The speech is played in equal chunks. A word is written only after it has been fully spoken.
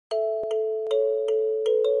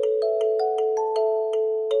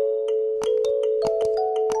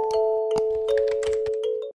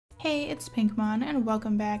it's Pinkmon and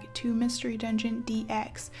welcome back to Mystery Dungeon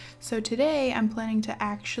DX. So today I'm planning to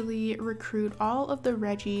actually recruit all of the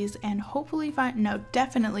Regis and hopefully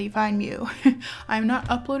definitely find Mew. I'm not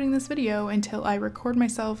uploading this video until I record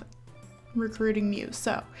myself recruiting Mew,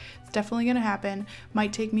 so it's definitely gonna happen.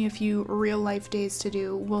 Might take me a few real life days to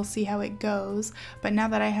do. We'll see how it goes, but now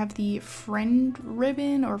that I have the friend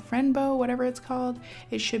ribbon or friend bow, whatever it's called,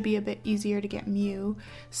 it should be a bit easier to get Mew.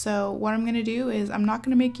 So what I'm gonna do is I'm not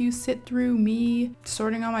gonna make you sit through me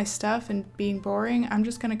sorting all my stuff and being boring. I'm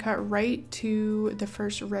just gonna cut right to the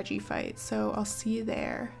first Regi fight, so I'll see you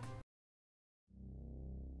there.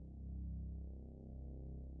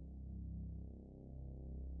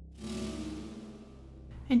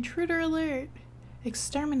 Intruder alert!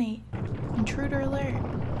 Exterminate! Intruder alert!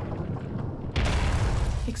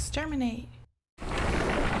 Exterminate!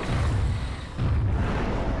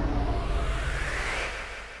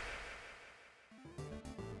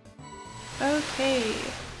 Okay,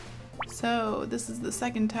 so this is the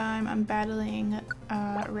second time I'm battling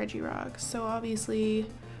Regirock, so obviously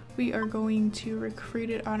we are going to recruit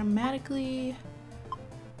it automatically.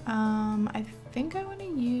 I think I want to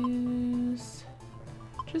use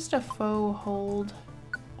just a faux hold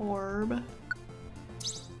orb.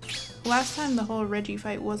 Last time the whole Regi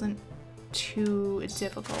fight wasn't too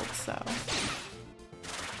difficult, so.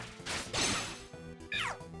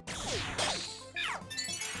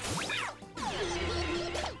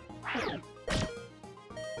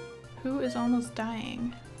 Who is almost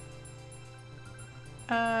dying?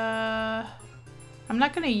 I'm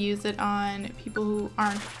not gonna use it on people who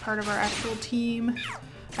aren't part of our actual team.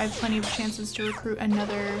 I have plenty of chances to recruit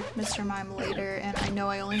another Mr. Mime later, and I know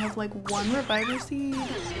I only have like one Reviver Seed,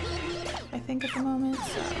 I think, at the moment,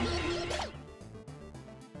 so.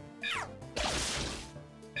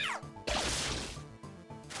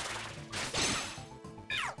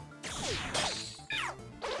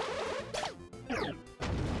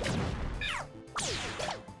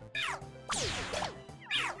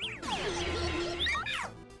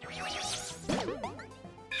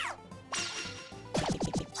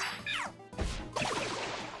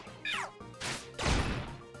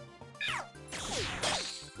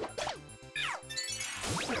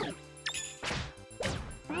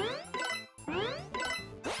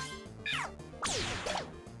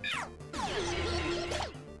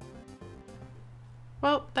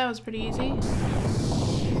 Well, that was pretty easy.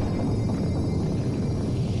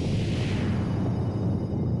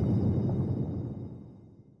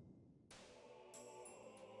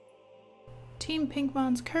 Team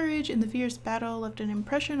Pinkmon's courage in the fierce battle left an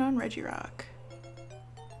impression on Regirock.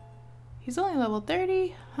 He's only level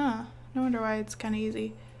 30? Huh. No wonder why it's kind of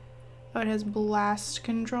easy. Oh, it has blast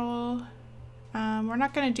control. We're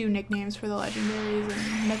not going to do nicknames for the legendaries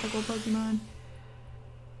and mythical Pokemon.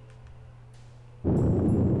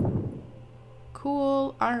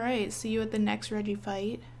 Cool. Alright, see you at the next Regi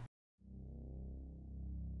fight.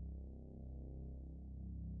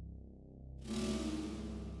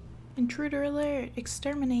 Intruder alert!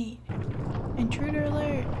 Exterminate! Intruder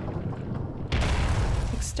alert!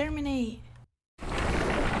 Exterminate!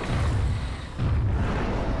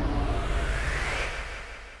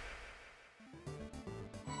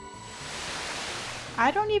 I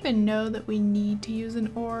don't even know that we need to use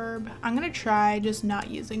an orb. I'm gonna try just not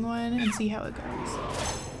using one and see how it goes.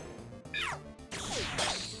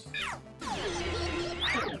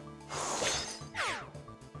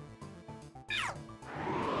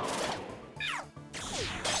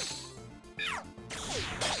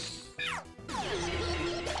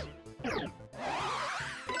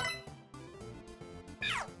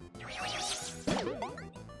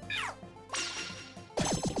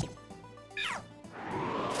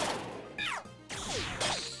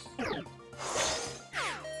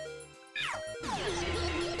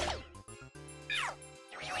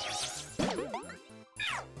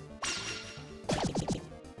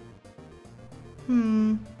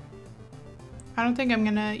 I don't think I'm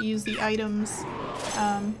gonna use the items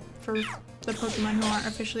for the Pokemon who aren't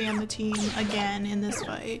officially on the team again in this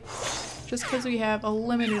fight, just because we have a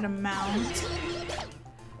limited amount.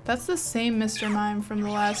 That's the same Mr. Mime from the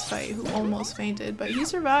last fight who almost fainted, but he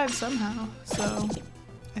survived somehow, so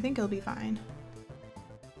I think he'll be fine.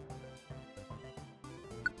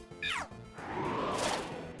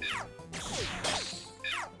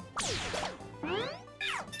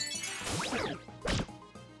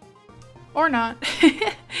 Or not.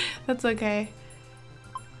 That's okay.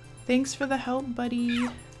 Thanks for the help, buddy.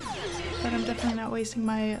 But I'm definitely not wasting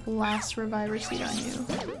my last Reviver Seed on you.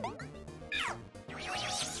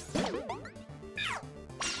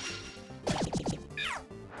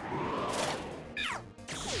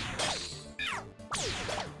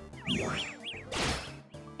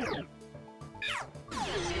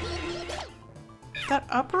 That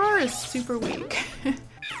uproar is super weak.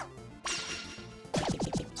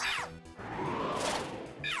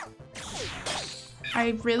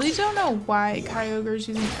 I really don't know why Kyogre's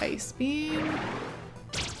using Ice Beam.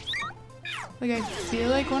 Like, I feel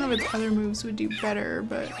like one of its other moves would do better,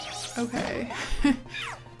 but okay.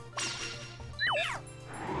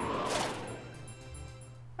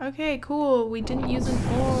 Okay, cool. We didn't use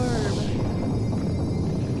an orb.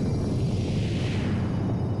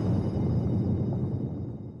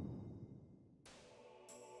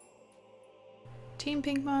 Team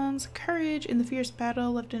Pinkmon's courage in the fierce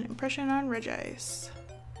battle left an impression on Regice.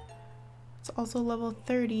 It's also level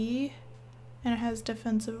 30, and it has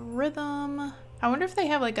defensive rhythm. I wonder if they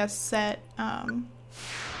have like a set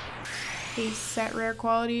rare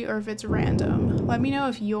quality or if it's random. Let me know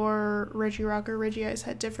if your Regirock or Regice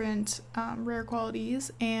had different rare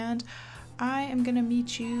qualities, and I am gonna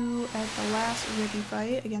meet you at the last Regi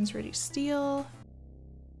fight against Registeel.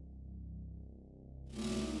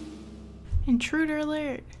 Intruder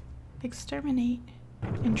alert! Exterminate!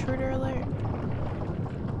 Intruder alert!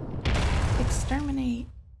 Exterminate!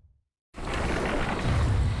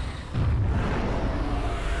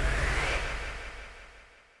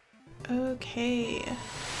 Okay.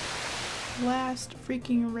 Last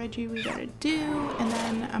freaking Regi we gotta do, and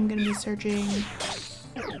then I'm gonna be searching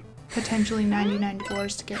potentially 99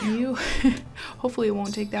 floors to get Mew. Hopefully it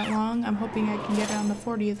won't take that long. I'm hoping I can get it on the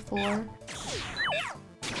 40th floor.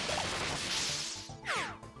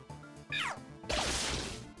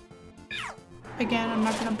 Again, I'm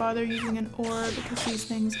not gonna bother using an orb because these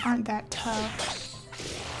things aren't that tough.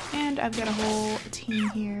 And I've got a whole team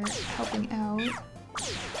here helping out.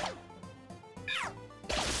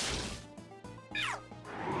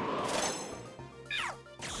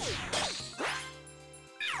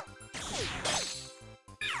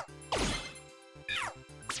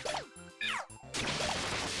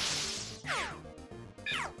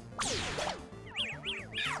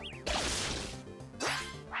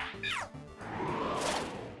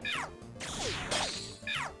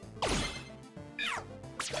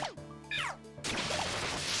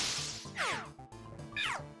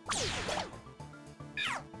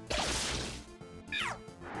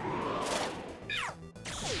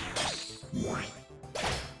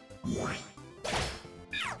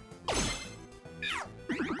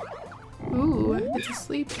 Ooh, it's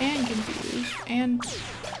asleep and confused and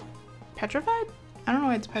petrified? I don't know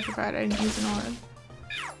why it's petrified. I didn't use an orb.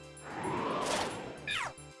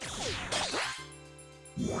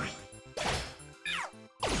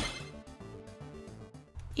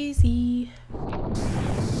 Easy.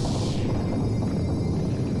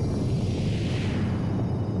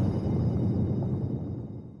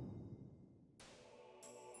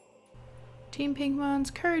 Team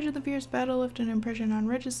Pinkmon's courage in the fierce battle left an impression on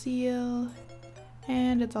Registeel,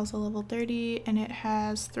 and it's also level 30, and it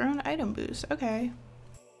has thrown item boost. Okay.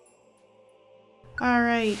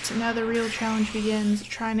 Alright, now the real challenge begins,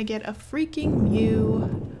 trying to get a freaking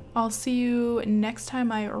Mew. I'll see you next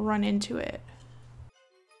time I run into it.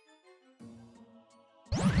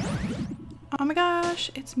 Oh my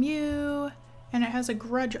gosh, it's Mew, and it has a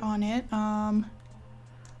grudge on it.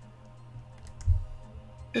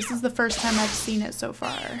 This is the first time I've seen it so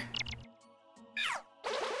far.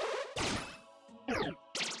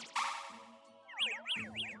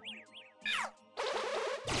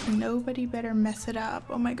 Nobody better mess it up.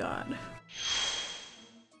 Oh my god.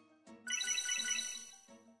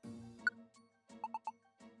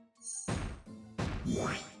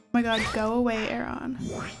 Oh my god, go away, Aaron.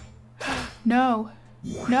 No.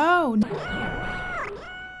 No.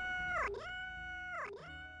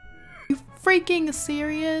 You freaking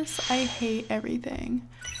serious? I hate everything.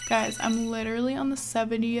 Guys, I'm literally on the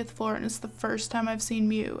 70th floor and it's the first time I've seen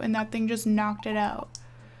Mew and that thing just knocked it out.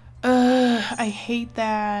 Ugh, I hate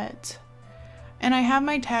that. And I have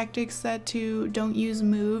my tactics set to don't use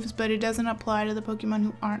moves, but it doesn't apply to the Pokemon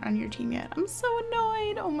who aren't on your team yet. I'm so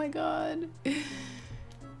annoyed. Oh my god.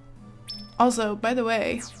 Also, by the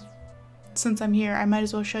way, since I'm here, I might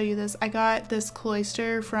as well show you this. I got this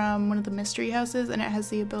cloister from one of the mystery houses and it has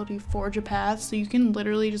the ability to forge a path, so you can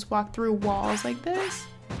literally just walk through walls like this,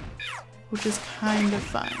 which is kind of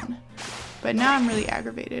fun. But now I'm really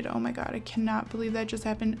aggravated. Oh my god, I cannot believe that just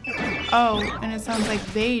happened. Oh, and it sounds like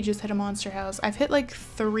they just hit a monster house. I've hit like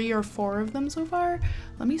 3 or 4 of them so far.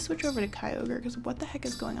 Let me switch over to Kyogre because what the heck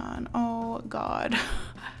is going on? Oh god.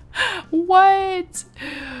 What?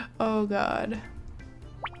 Oh god.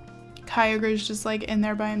 Kyogre's just like in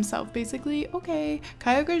there by himself basically. Okay.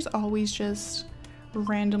 Kyogre's always just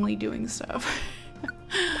randomly doing stuff.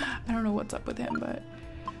 I don't know what's up with him, but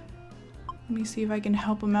let me see if I can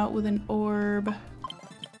help him out with an orb.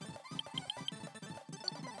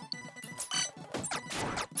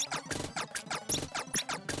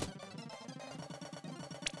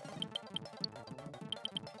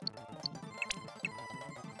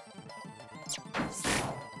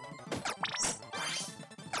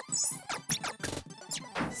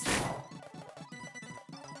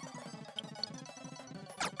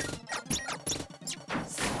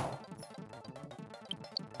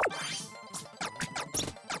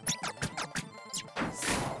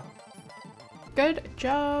 Good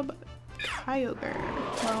job, Kyogre.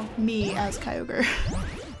 Well, me as Kyogre.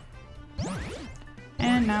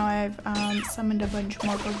 And now I've summoned a bunch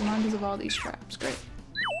more Pokemon because of all these traps. Great.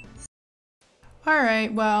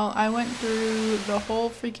 Alright, well, I went through the whole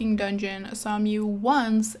freaking dungeon, saw Mew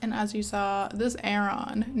once, and as you saw, this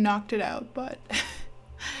Aeron knocked it out, but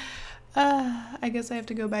I guess I have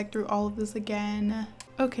to go back through all of this again.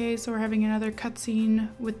 Okay, so we're having another cutscene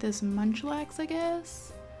with this Munchlax, I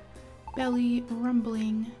guess? Belly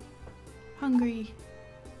rumbling. Hungry.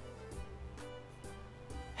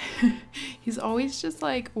 He's always just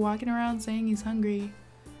like walking around saying he's hungry.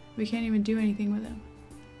 We can't even do anything with him.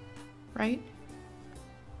 Right?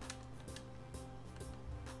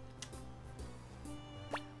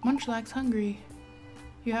 Munchlax hungry.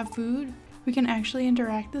 You have food? We can actually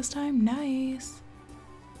interact this time? Nice.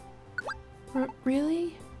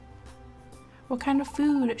 Really? What kind of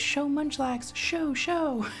food? Show Munchlax.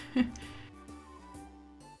 Show.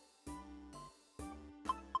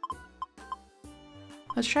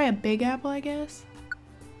 Let's try a big apple, I guess.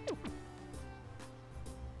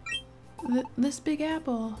 This big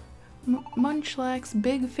apple. Munchlax's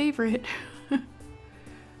big favorite.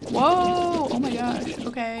 Whoa! Oh my gosh.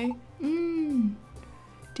 Okay. Mmm.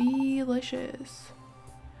 Delicious.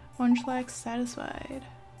 Munchlax satisfied.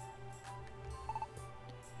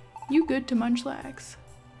 You good to Munchlax.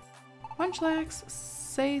 Munchlax,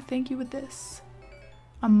 say thank you with this.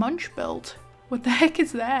 A munch belt? What the heck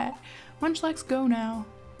is that? Munchlax, go now.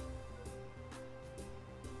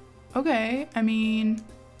 Okay, I mean,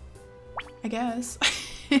 I guess.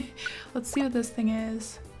 Let's see what this thing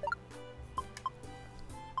is.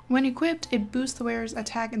 When equipped, it boosts the wearer's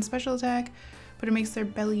attack and special attack, but it makes their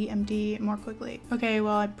belly empty more quickly. Okay,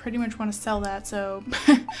 well, I pretty much want to sell that, so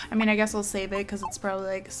I mean, I guess I'll save it because it's probably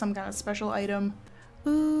like some kind of special item.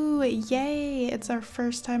 Ooh, yay! It's our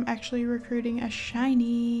first time actually recruiting a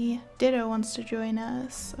shiny. Ditto wants to join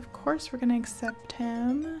us. Of course we're gonna accept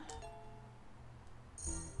him.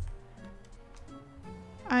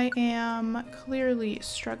 I am clearly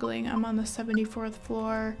struggling. I'm on the 74th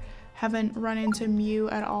floor. Haven't run into Mew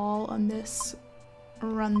at all on this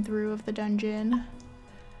run through of the dungeon.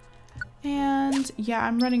 And yeah,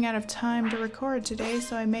 I'm running out of time to record today,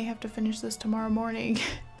 so I may have to finish this tomorrow morning.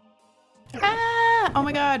 Ah! Oh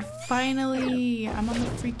my god, finally! I'm on the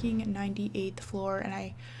freaking 98th floor and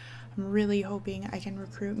I'm really hoping I can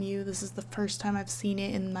recruit Mew. This is the first time I've seen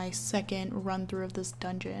it in my second run through of this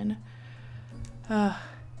dungeon.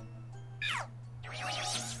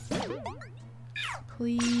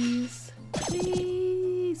 Please.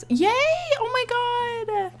 Please. Yay! Oh my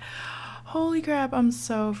god! Holy crap, I'm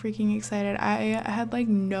so freaking excited. I had like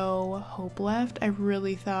no hope left. I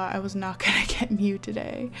really thought I was not gonna get Mew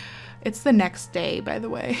today. It's the next day, by the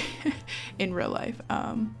way, in real life.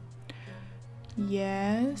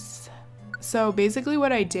 Yes. So basically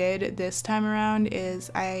what I did this time around is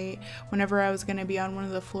whenever I was gonna be on one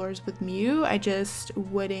of the floors with Mew, I just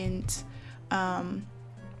wouldn't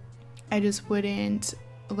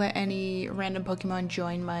let any random Pokemon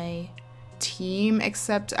join my team,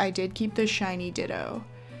 except I did keep the shiny Ditto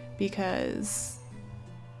because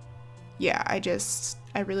yeah, I don't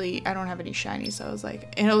have any shinies, so I was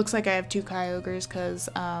like, and it looks like I have 2 Kyogres because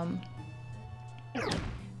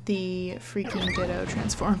the freaking Ditto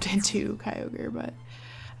transformed into Kyogre, but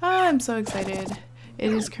I'm so excited.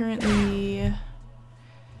 It is currently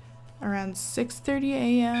around 6:30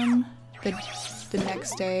 a.m. the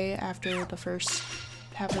next day after the first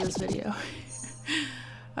half of this video.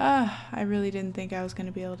 I really didn't think I was going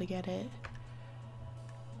to be able to get it.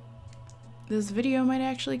 This video might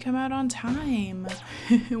actually come out on time.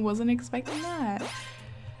 Wasn't expecting that.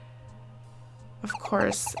 Of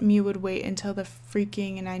course, Mew would wait until the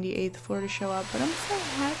freaking 98th floor to show up, but I'm so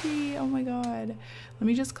happy. Oh my god. Let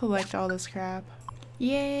me just collect all this crap.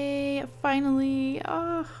 Yay, finally.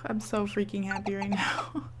 Oh, I'm so freaking happy right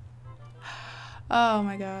now. Oh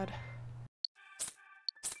my god.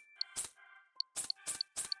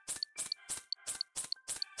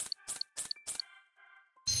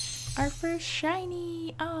 Our first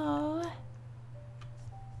shiny. Oh.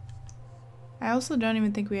 I also don't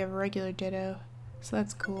even think we have a regular Ditto, so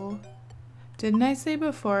that's cool. Didn't I say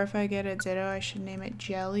before if I get a Ditto I should name it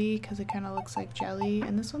Jelly because it kind of looks like jelly,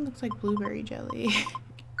 and this one looks like blueberry jelly.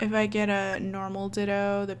 If I get a normal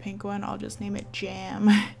Ditto, the pink one, I'll just name it Jam.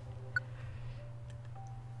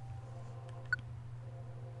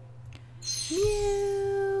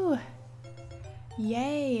 Mew!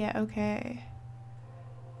 Yay, okay.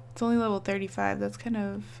 It's only level 35, that's kind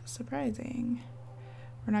of surprising.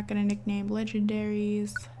 We're not gonna nickname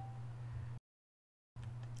legendaries.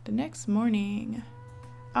 The next morning,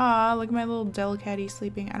 Ah, look at my little Delicatty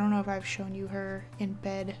sleeping. I don't know if I've shown you her in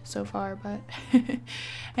bed so far, but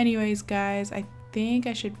anyways, guys, I think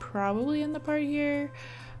I should probably end the part here.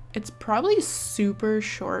 It's probably super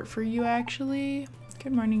short for you, actually.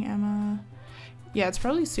 Good morning, Emma. Yeah, it's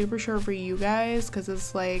probably super short for you guys because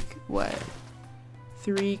it's like, what,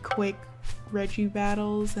 3 quick Reggie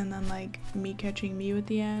battles and then like me catching Mew at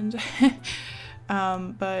the end.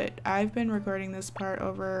 But I've been recording this part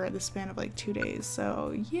over the span of like 2 days,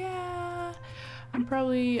 so yeah, I'm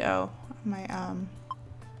probably, oh,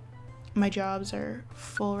 my jobs are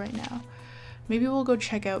full right now. Maybe we'll go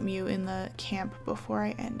check out Mew in the camp before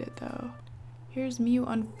I end it though. Here's Mew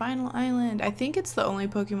on Final Island. I think it's the only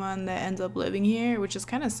Pokemon that ends up living here, which is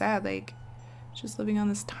kind of sad, like just living on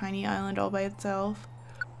this tiny island all by itself.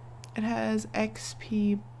 It has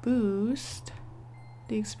XP boost.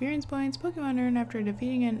 The experience points Pokemon earn after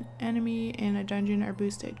defeating an enemy in a dungeon are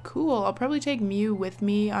boosted. Cool. I'll probably take Mew with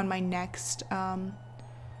me on my next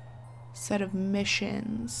set of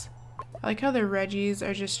missions. I like how the Reggies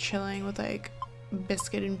are just chilling with like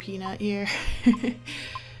Biscuit and Peanut here.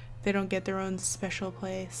 They don't get their own special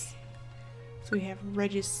place. So we have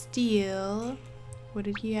Registeel. What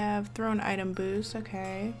did he have? Thrown item boost.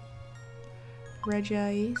 Okay.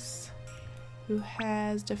 Regice, who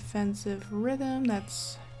has defensive rhythm,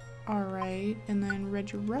 that's alright. And then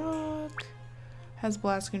Regirock has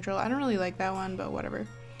blast control. I don't really like that one, but whatever.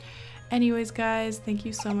 Anyways, guys, thank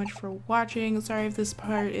you so much for watching. Sorry if this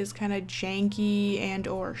part is kind of janky and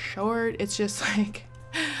or short. It's just like,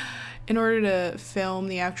 in order to film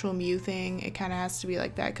the actual Mew thing, it kind of has to be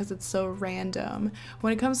like that because it's so random.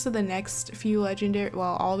 When it comes to the next few legendary,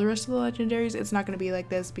 well, all the rest of the legendaries, it's not going to be like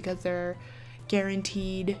this because they're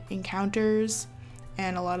guaranteed encounters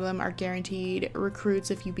and a lot of them are guaranteed recruits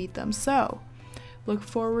if you beat them. So look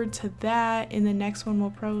forward to that. In the next one,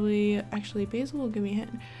 we'll probably, actually Basil will give me a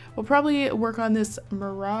hint. We'll probably work on this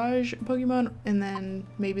Mirage Pokemon and then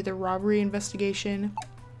maybe the robbery investigation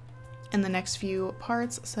in the next few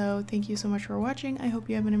parts. So thank you so much for watching. I hope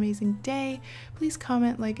you have an amazing day. Please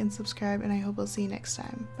comment, like, and subscribe, and I hope I'll see you next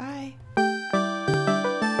time. Bye.